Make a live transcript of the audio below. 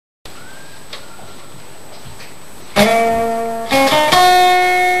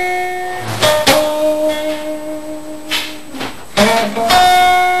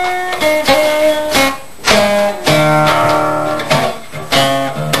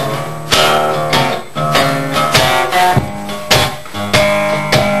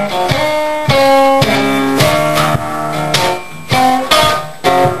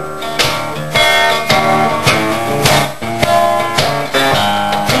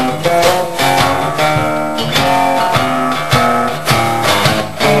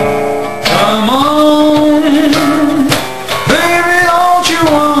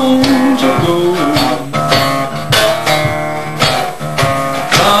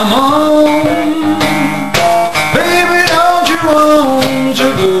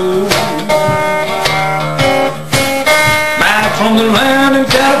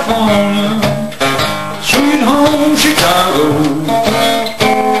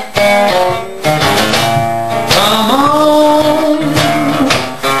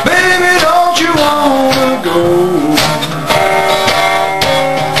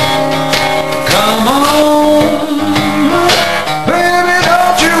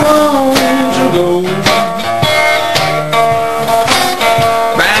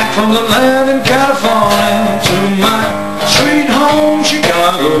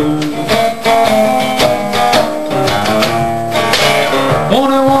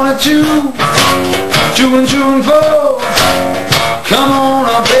One and one and two, two and two and four. Come on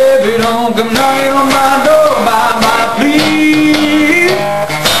now, baby, don't come knocking on my door. Bye bye, please.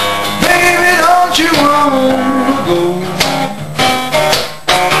 Baby, don't you want to go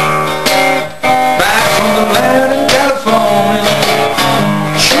back from the land in California,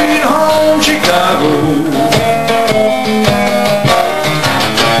 sweet home Chicago?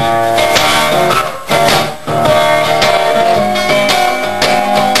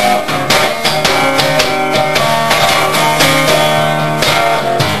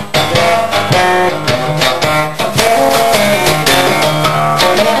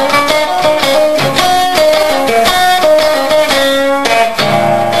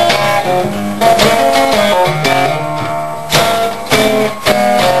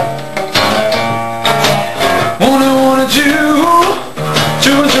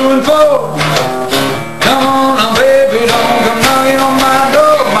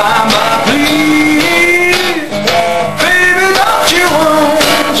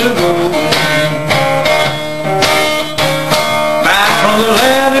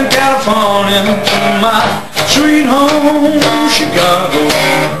 California to my sweet home Chicago.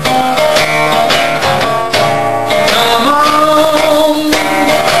 Come on,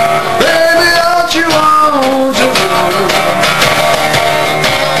 baby, don't you want to go?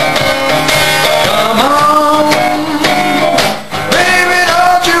 Come on, baby,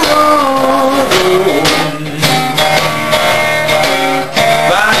 don't you want to go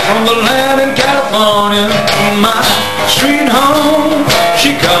back from the land in California to my sweet home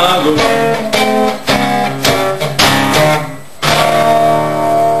Chicago.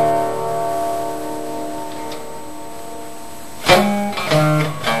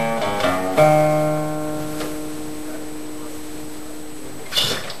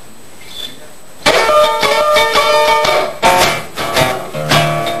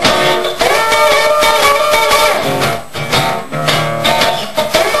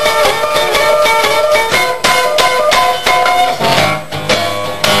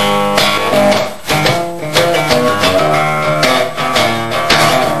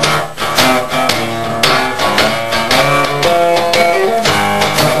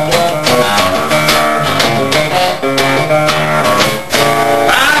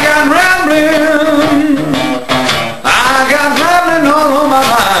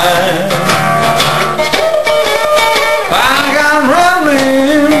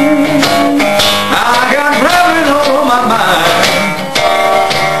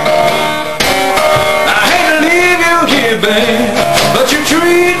 But you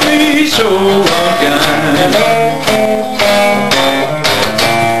treat me so unkind.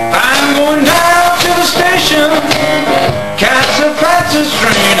 I'm going down to the station, catch the fastest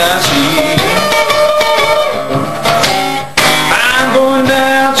train I see. I'm going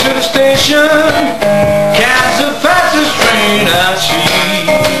down to the station, catch the fastest train I see.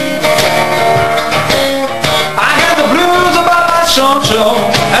 I got the blues about my so-so,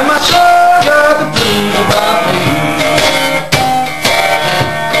 and my soul got the blues about me.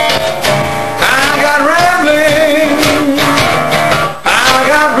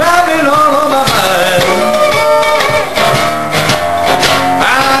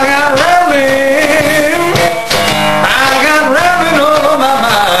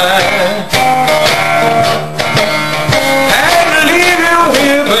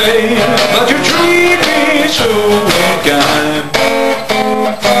 But you treat me so unkind.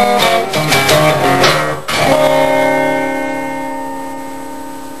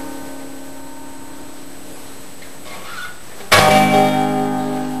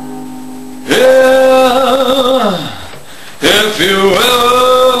 Yeah, if you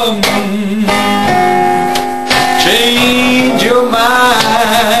ever change your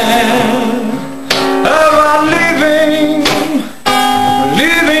mind about leaving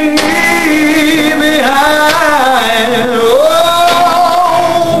me behind, oh,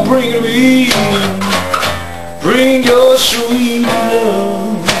 bring your sweet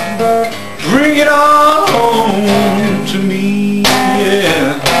love, bring it on home to me,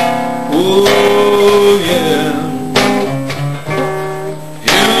 yeah, oh yeah.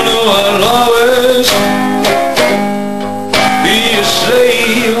 You know I'll always be a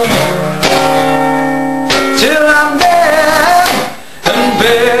slave till I'm dead and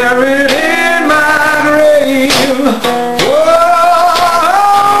buried in my grave. Oh,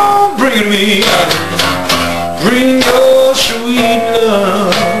 bring your sweet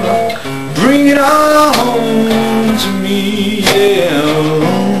love, bring it on.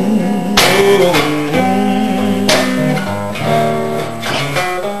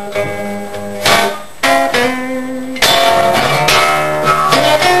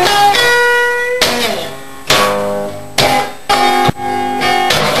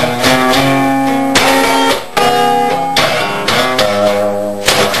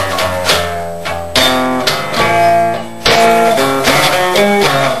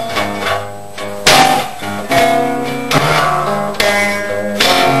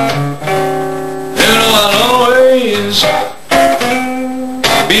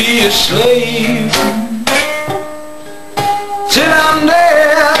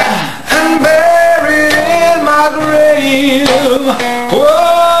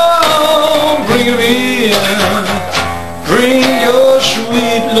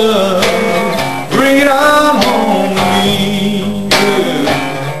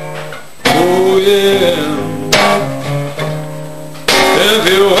 yeah. If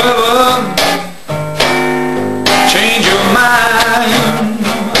you ever change your mind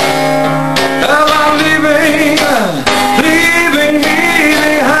about leaving me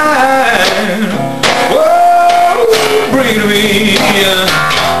behind, whoa, bring to me,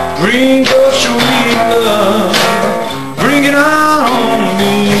 bring your sweet love, bring it on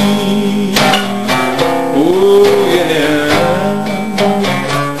me, oh yeah.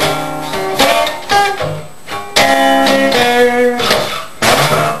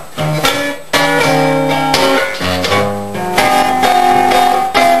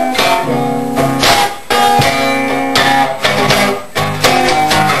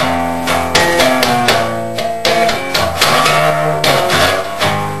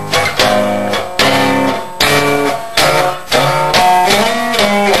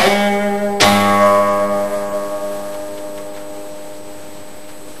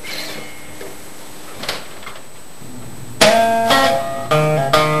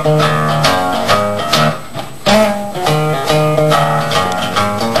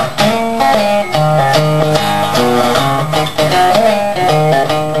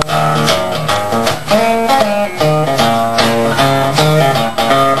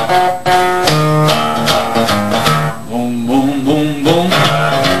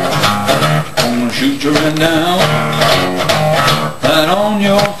 Shoot you right now, right on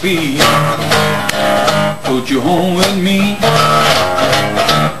your feet. Put you home with me,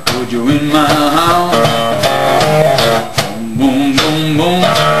 put you in my house. Boom, boom, boom, boom.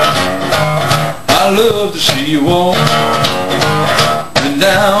 I love to see you walk and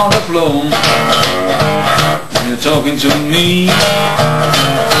down the floor. When you're talking to me,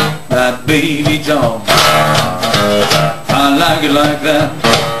 that baby talk. I like it like that.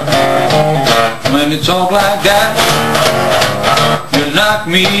 When you talk like that, you knock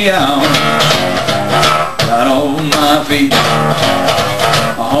me out, right off my feet.